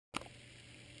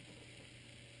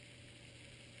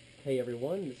Hey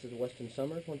everyone, this is Weston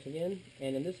Summers once again,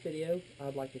 and in this video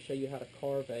I'd like to show you how to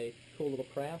carve a cool little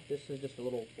craft. This is just a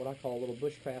little, what I call a little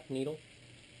bushcraft needle,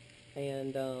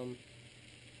 and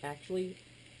actually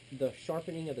the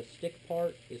sharpening of the stick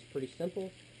part is pretty simple.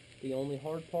 The only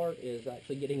hard part is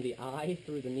actually getting the eye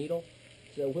through the needle,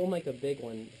 so we'll make a big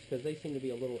one because they seem to be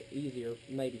a little easier,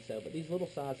 maybe so, but these little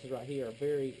sizes right here are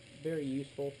very, very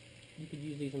useful. You could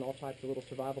use these in all types of little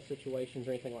survival situations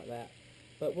or anything like that.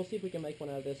 But we'll see if we can make one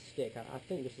out of this stick. I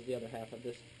think this is the other half of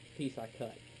this piece I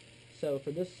cut. So for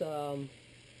this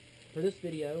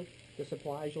video, the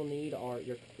supplies you'll need are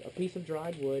a piece of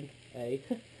dried wood, a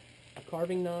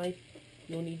carving knife.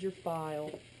 You'll need your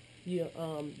file.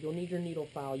 You'll need your needle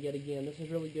file yet again. This is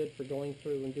really good for going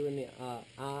through and doing the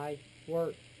eye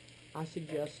work. I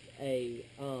suggest a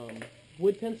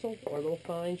wood pencil or a little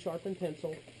fine sharpened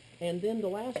pencil. And then the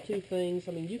last two things,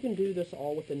 I mean, you can do this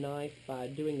all with the knife by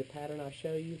doing the pattern I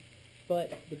show you,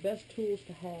 but the best tools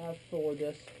to have for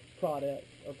this product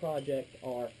or project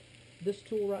are this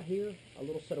tool right here, a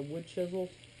little set of wood chisels.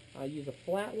 I use a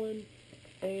flat one,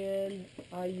 and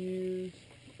I use,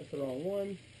 that's the wrong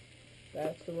one,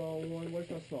 that's the wrong one,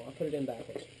 where's my small? I put it in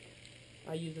backwards.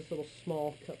 I use this little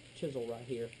small chisel right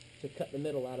here to cut the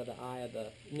middle out of the eye of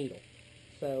the needle.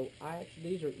 So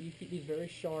you keep these very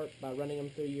sharp by running them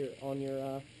through on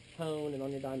your hone and on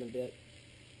your diamond bit.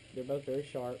 They're both very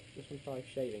sharp. This one's probably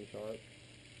shaving sharp,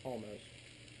 almost.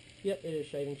 Yep, it is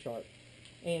shaving sharp.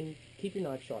 And keep your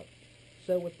knife sharp.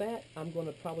 So with that, I'm going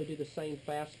to probably do the same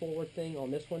fast forward thing on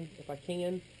this one if I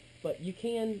can. But you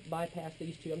can bypass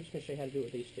these two. I'm just going to show you how to do it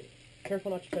with these two.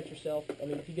 Careful not to cut yourself. I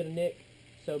mean, if you get a nick,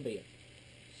 so be it.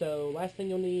 So last thing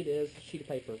you'll need is a sheet of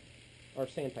paper or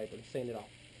sandpaper to sand it off.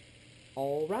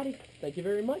 Alrighty, thank you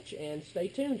very much, and stay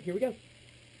tuned. Here we go.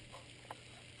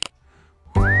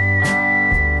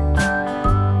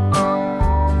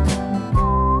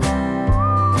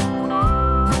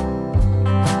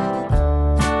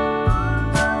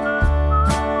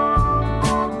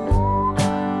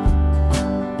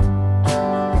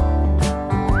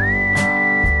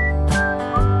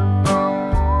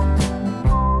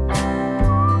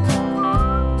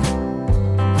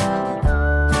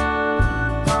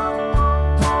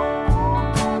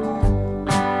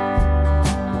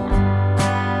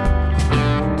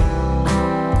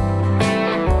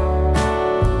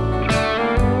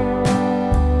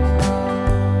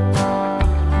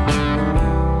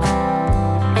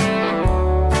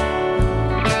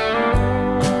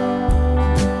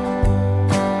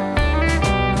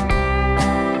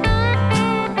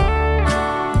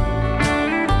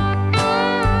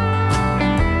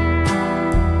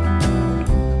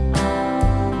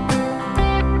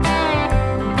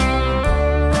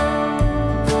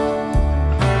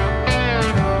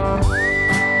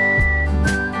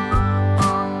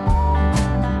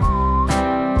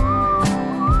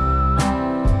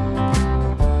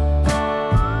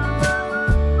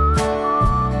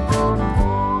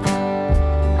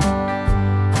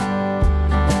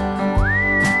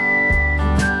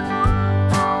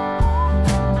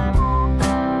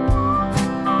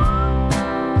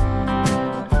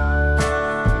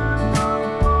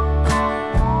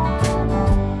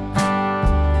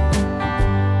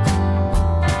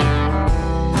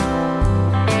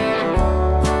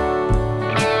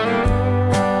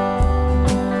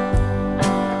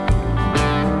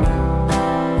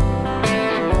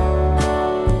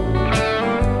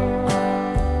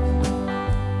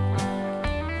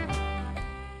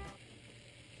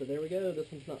 So there we go.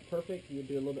 This one's not perfect. You'll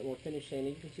do a little bit more finish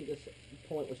sanding. You can see this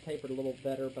point was tapered a little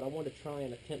better, but I wanted to try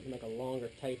and attempt to make a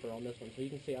longer taper on this one. So you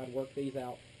can see I'd work these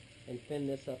out and thin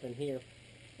this up in here.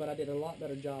 But I did a lot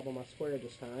better job on my square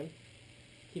this time,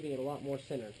 keeping it a lot more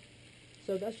centered.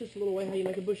 So that's just a little way how you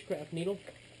make a bushcraft needle.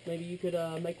 Maybe you could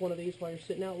make one of these while you're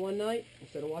sitting out one night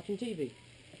instead of watching TV.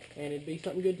 And it'd be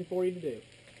something good for you to do.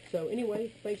 So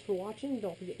anyway, thanks for watching.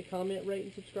 Don't forget to comment, rate,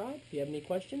 and subscribe. If you have any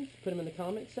questions, put them in the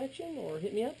comments section or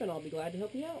hit me up and I'll be glad to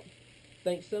help you out.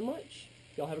 Thanks so much.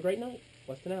 Y'all have a great night.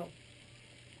 Weston out.